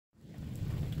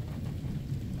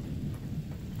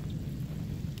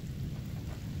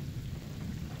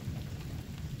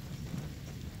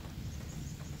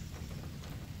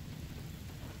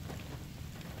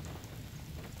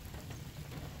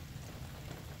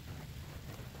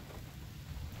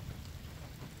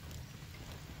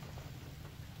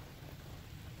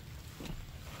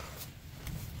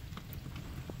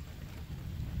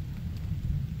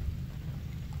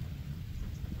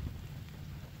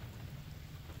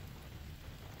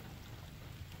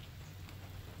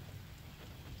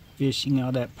fishing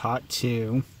out at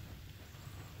Pot2.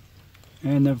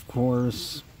 And of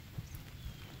course,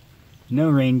 no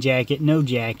rain jacket, no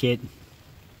jacket.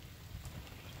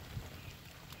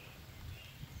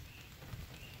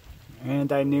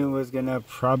 And I knew it was gonna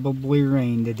probably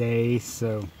rain today,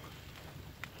 so,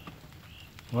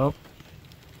 well,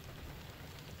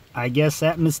 I guess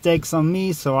that mistake's on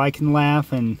me, so I can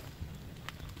laugh and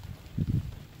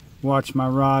watch my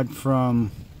rod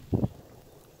from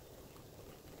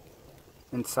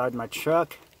inside my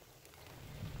truck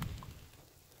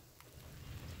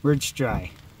where it's dry.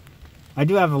 I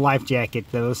do have a life jacket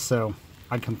though, so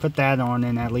I can put that on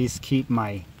and at least keep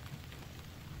my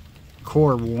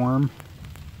core warm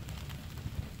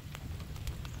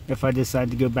if I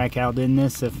decide to go back out in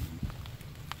this. If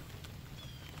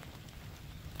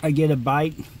I get a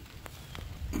bite,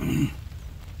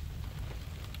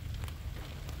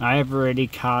 I have already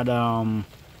caught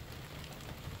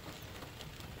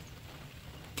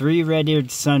 3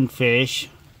 red-eared sunfish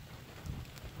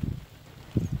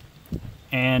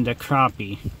and a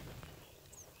crappie.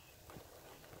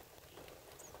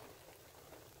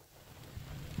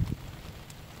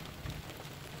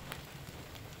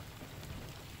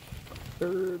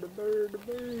 Bird, a bird, a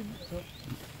bird. Oh.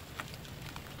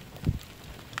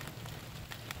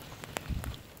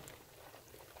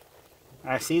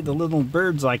 I see the little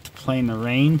birds like to play in the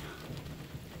rain.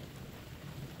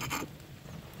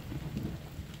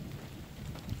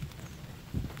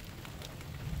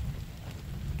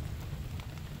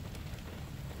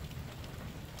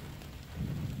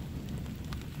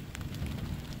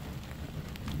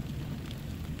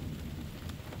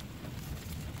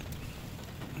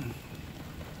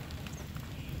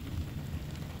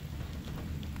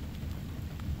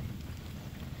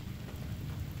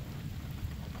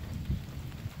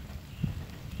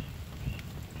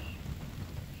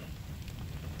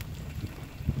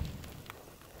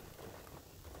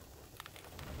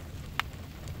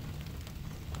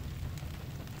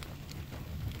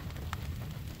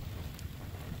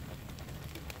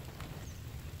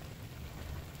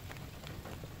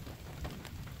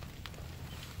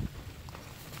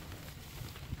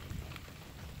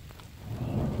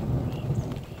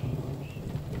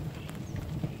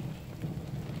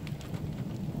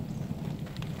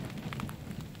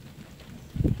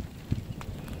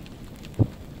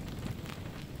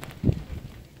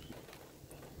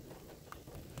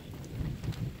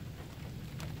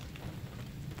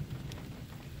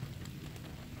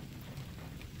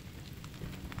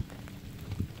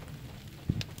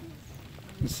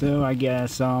 So I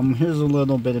guess here's a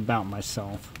little bit about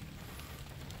myself.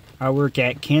 I work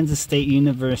at Kansas State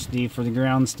University for the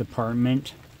grounds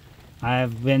department.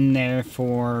 I've been there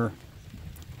for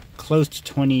close to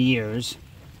 20 years.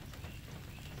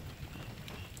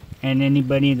 And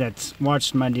anybody that's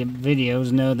watched my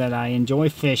videos know that I enjoy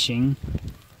fishing,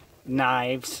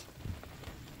 knives,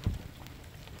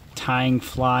 tying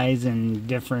flies and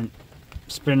different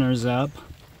spinners up.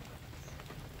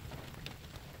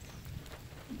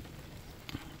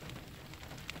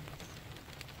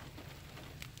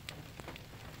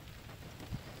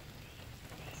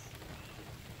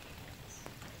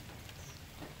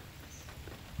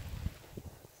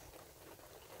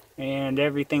 And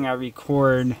everything I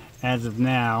record as of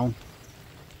now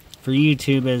for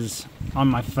YouTube is on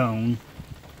my phone.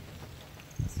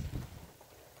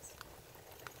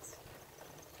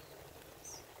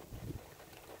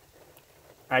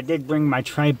 I did bring my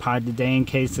tripod today in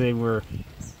case they were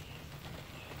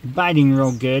biting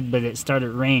real good, but it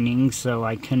started raining, so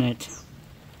I couldn't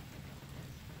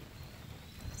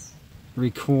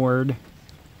record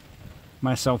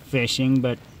myself fishing,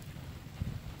 but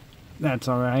that's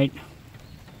alright.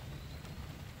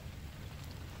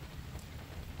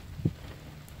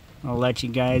 I'll let you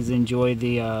guys enjoy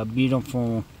the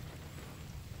beautiful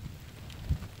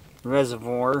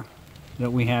reservoir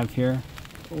that we have here.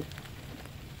 Oh,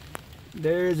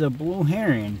 there's a blue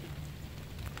heron.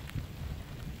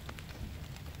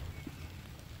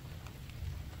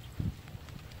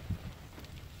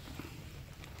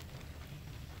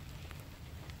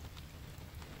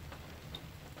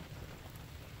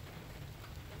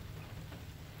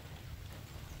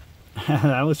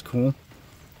 That was cool.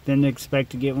 Didn't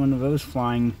expect to get one of those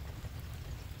flying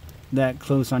that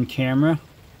close on camera.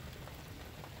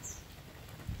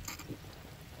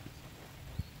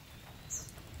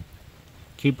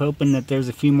 Keep hoping that there's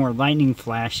a few more lightning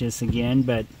flashes again,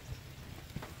 but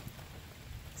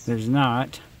there's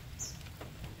not.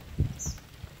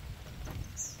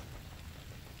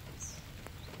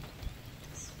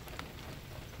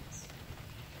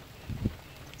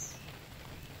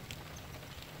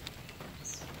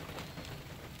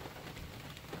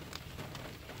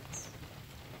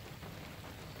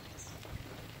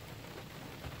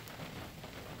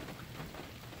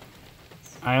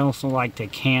 I also like to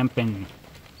camp and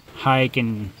hike,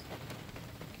 and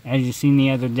as you seen the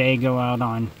other day, go out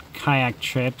on kayak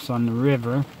trips on the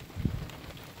river.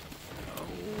 Oh,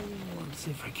 let's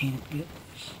see if I can't get this.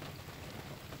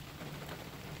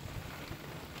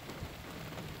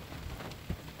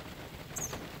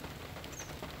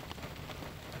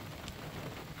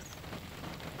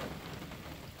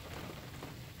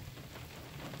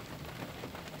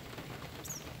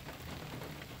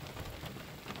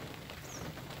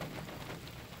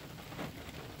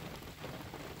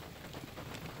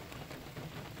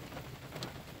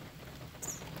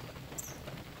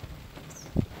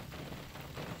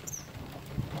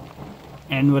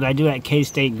 And what I do at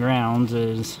K-State grounds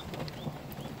is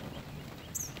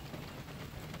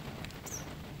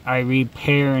I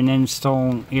repair and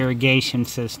install irrigation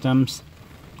systems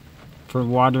for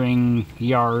watering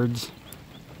yards.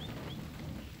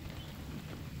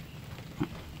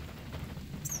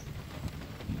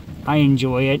 I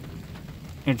enjoy it.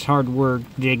 It's hard work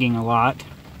digging a lot.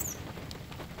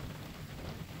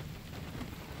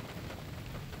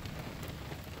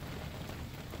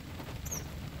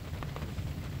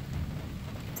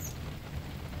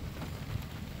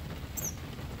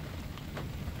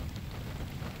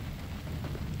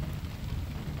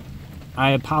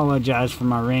 I apologize for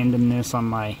my randomness on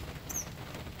my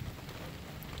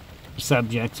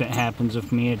subjects. It happens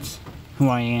with me. It's who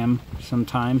I am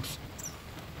sometimes.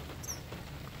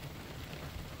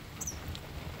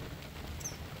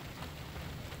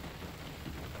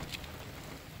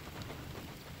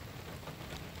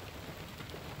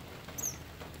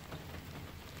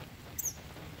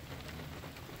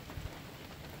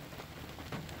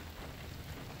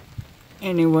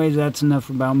 Anyways, that's enough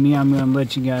about me. I'm going to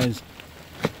let you guys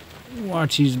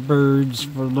watch these birds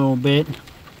for a little bit.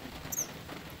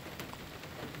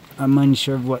 I'm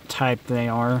unsure of what type they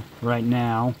are right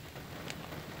now.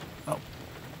 Oh.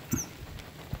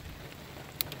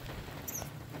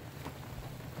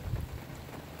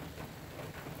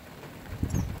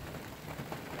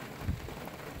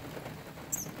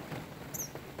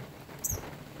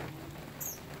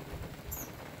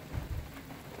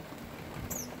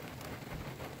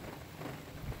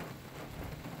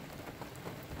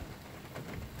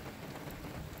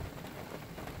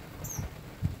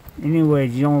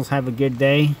 Anyways, you all have a good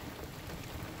day.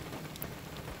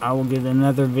 I will get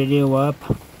another video up.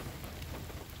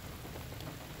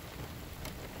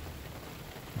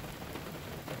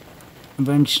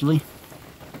 Eventually.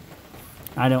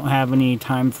 I don't have any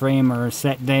time frame or a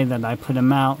set day that I put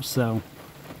them out, so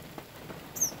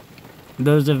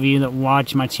those of you that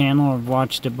watch my channel or have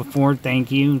watched it before,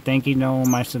 thank you. Thank you to all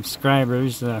my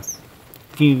subscribers, a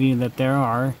few of you that there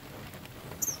are.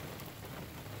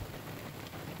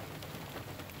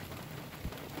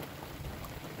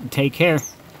 Take care.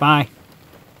 Bye.